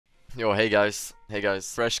Yo, hey guys. Hey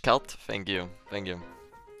guys. Fresh cut? Thank you. Thank you.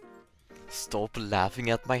 Stop laughing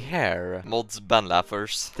at my hair. Mods ban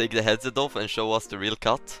laughers. Take the headset off and show us the real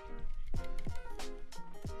cut.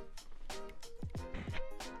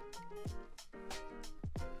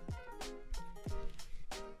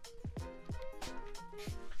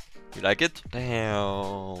 You like it?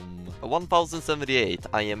 Damn. 1078.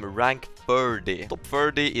 I am rank 30. Top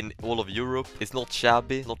 30 in all of Europe. It's not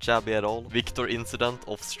shabby. Not shabby at all. Victor incident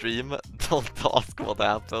off stream. Don't ask what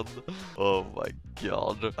happened. Oh my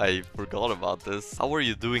god. I forgot about this. How are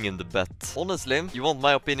you doing in the bet? Honestly, you want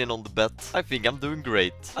my opinion on the bet? I think I'm doing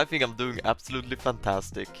great. I think I'm doing absolutely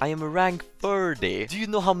fantastic. I am rank 30. Do you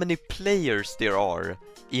know how many players there are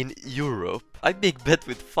in Europe? I big bet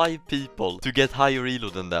with 5 people to get higher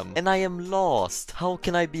elo than them, and I am last. How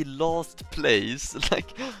can I be last place?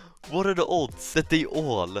 Like, what are the odds that they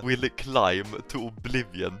all will climb to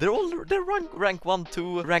oblivion? They're rank 1,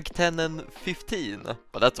 2, rank 10 and 15.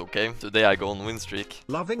 But that's okay. Today I go on win streak.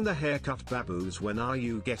 Loving the haircut, Baboos. When are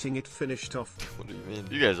you getting it finished off? What do you mean?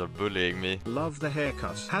 You guys are bullying me. Love the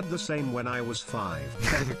haircut. Had the same when I was 5.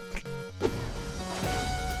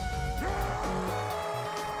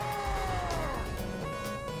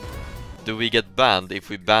 Do we get banned if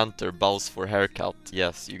we banter Baus for haircut?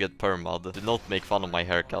 Yes, you get permad. Do not make fun of my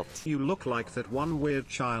haircut. You look like that one weird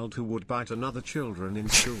child who would bite another children in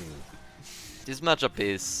school. This matchup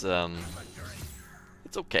is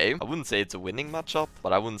it's okay. I wouldn't say it's a winning matchup,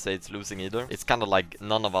 but I wouldn't say it's losing either. It's kind of like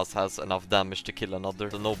none of us has enough damage to kill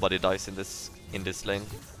another, so nobody dies in this lane.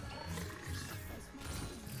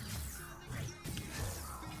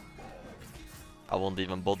 I won't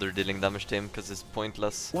even bother dealing damage to him because it's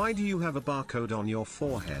pointless. Why do you have a barcode on your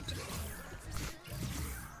forehead?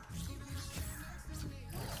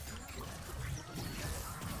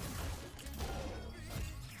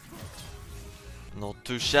 Not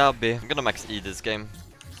too shabby. I'm gonna max E this game.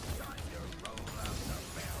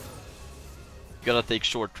 Gotta take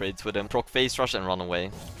short trades with him. Proc face rush and run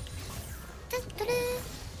away.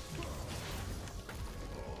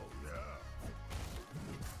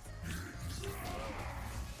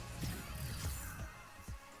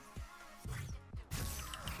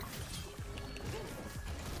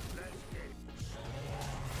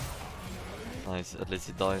 Nice, at least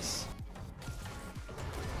he dies.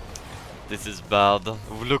 This is bad.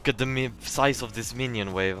 Look at the size of this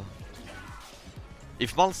minion wave.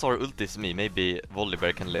 If Malsar ultis me, maybe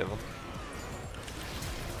Volibear can live.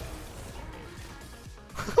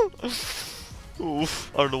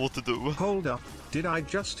 Oof, I don't know what to do. Hold up, did I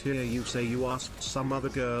just hear you say you asked some other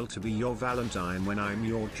girl to be your Valentine when I'm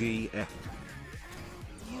your GF?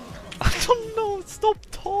 I don't know, stop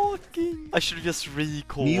talking. I should just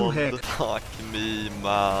recall. New haircut. Fuck me,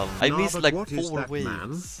 man. I Nah, missed but like what is 4 that, waves.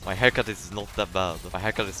 man? My haircut is not that bad. My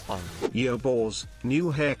haircut is fine. Yo boss, new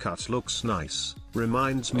haircut looks nice.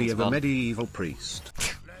 Reminds me Thanks, of a man. medieval priest.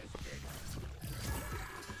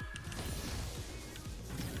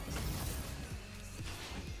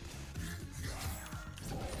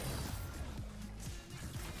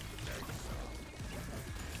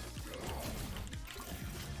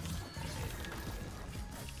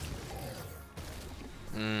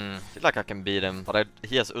 I feel like I can beat him, but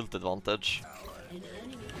he has ult advantage.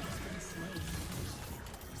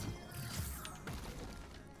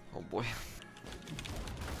 Oh boy.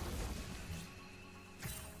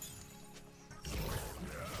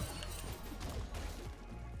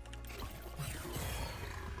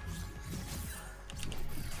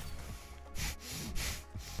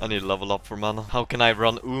 I need to level up for mana. How can I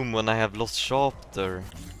run when I have lost Sharpter?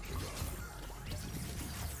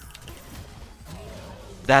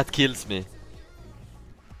 That kills me.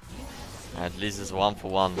 At least it's 1 for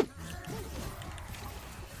 1.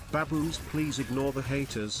 Baboos, please ignore the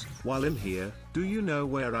haters. While in here, do you know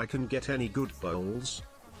where I can get any good bowls?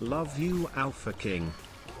 Love you, Alpha King.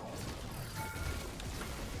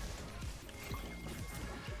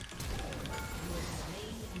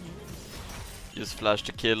 Use flash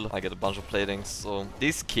to kill, I get a bunch of platings, so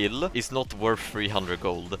this kill is not worth 300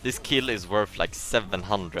 gold. This kill is worth like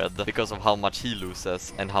 700 because of how much he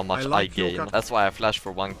loses and how much I gain. That's why I flash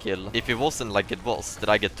for 1 kill. If it wasn't like it was, that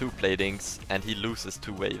I get 2 platings and he loses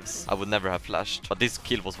 2 waves, I would never have flashed. But this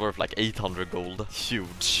kill was worth like 800 gold.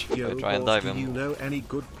 Huge. Yo, I try and boss, dive do you him. know any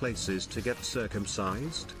good places to get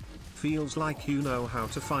circumcised? Feels like you know how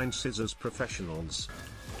to find scissors professionals.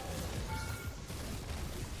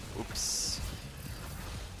 Oops.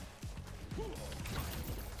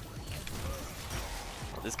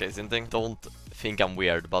 This guy's hinting. Don't think I'm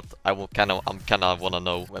weird, but I'm kind of wanna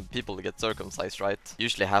know when people get circumcised, right?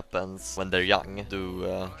 Usually happens when they're young.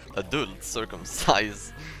 Do adults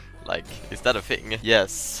circumcise? Like, is that a thing?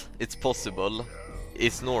 Yes, it's possible.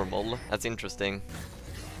 It's normal. That's interesting.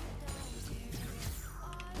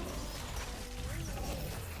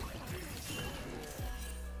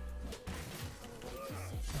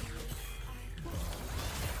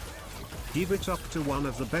 Give it up to one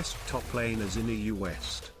of the best top laners in EU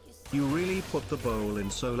West. You really put the bowl in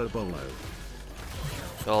solo bolo.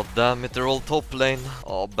 God damn it, they're all top lane.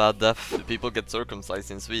 Oh, bad death. Do people get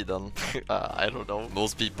circumcised in Sweden? I don't know.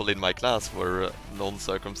 Most people in my class were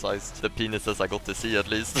non-circumcised. The penises I got to see, at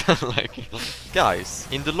least. Like, guys,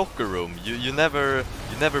 in the locker room, you never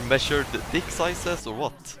measured dick sizes or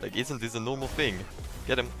what? Like, isn't this a normal thing?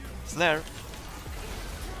 Get him. Snare.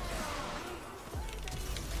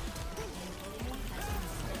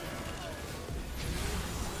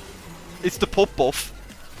 It's the pop-off.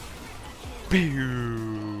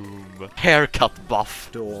 Boom! Haircut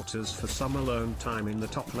buff. Daughters for some alone time in the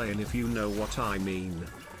top lane, if you know what I mean.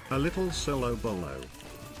 A little solo bolo.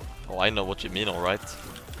 Oh, I know what you mean, alright.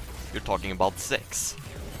 You're talking about sex.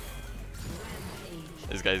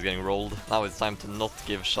 This guy's getting rolled. Now it's time to not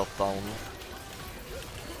give shutdown.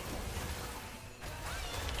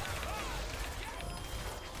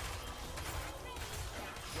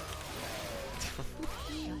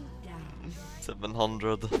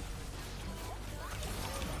 $700.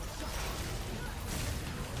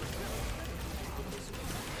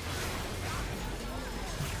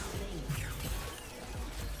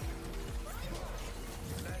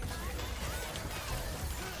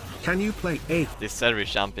 Can you play a? This Seri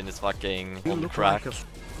champion is fucking You on look crack. like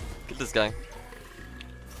Kill this guy.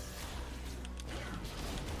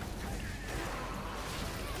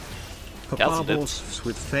 Cancelled it. Thebausffs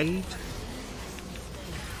with fade.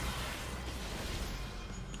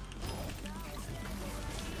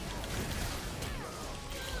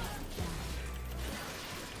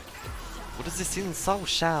 What is this in Sao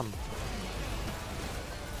Sham?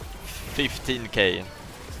 15k.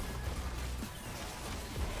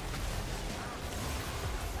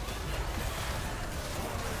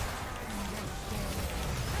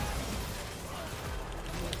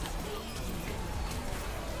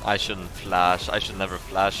 I shouldn't flash. I should never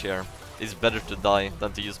flash here. It's better to die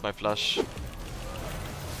than to use my flash.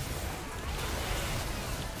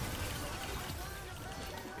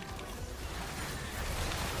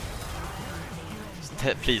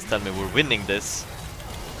 Please tell me we're winning this.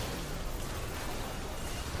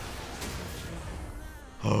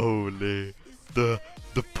 Holy, the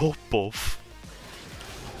pop-off.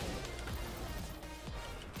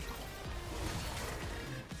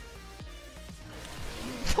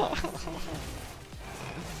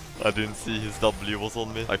 I didn't see his W was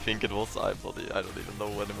on me. I think it was. I don't even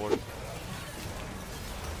know anymore.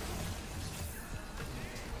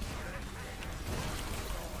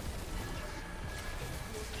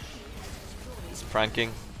 He's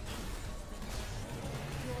pranking.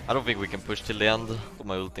 I don't think we can push till the end. Put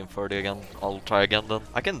my ult in 30 again. I'll try again then.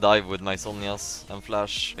 I can dive with my Sonias and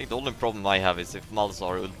flash. I think the only problem I have is if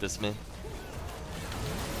Malzar ultis me.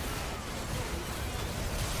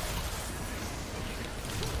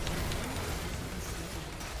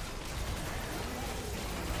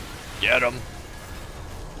 Get him!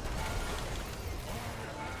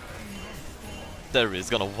 There he's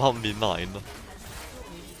gonna 1v9.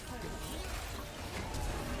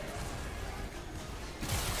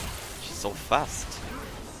 She's so fast.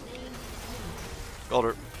 Got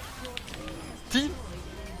her. Team!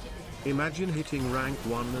 Imagine hitting rank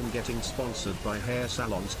 1 and getting sponsored by hair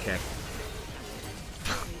salons Keck.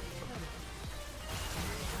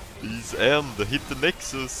 Please end, hit the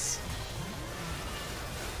Nexus.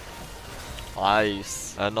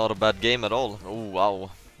 Nice. Not a bad game at all. Oh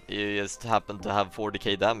wow. He just happened to have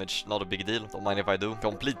 40k damage. Not a big deal. Don't mind if I do.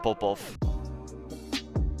 Complete pop-off.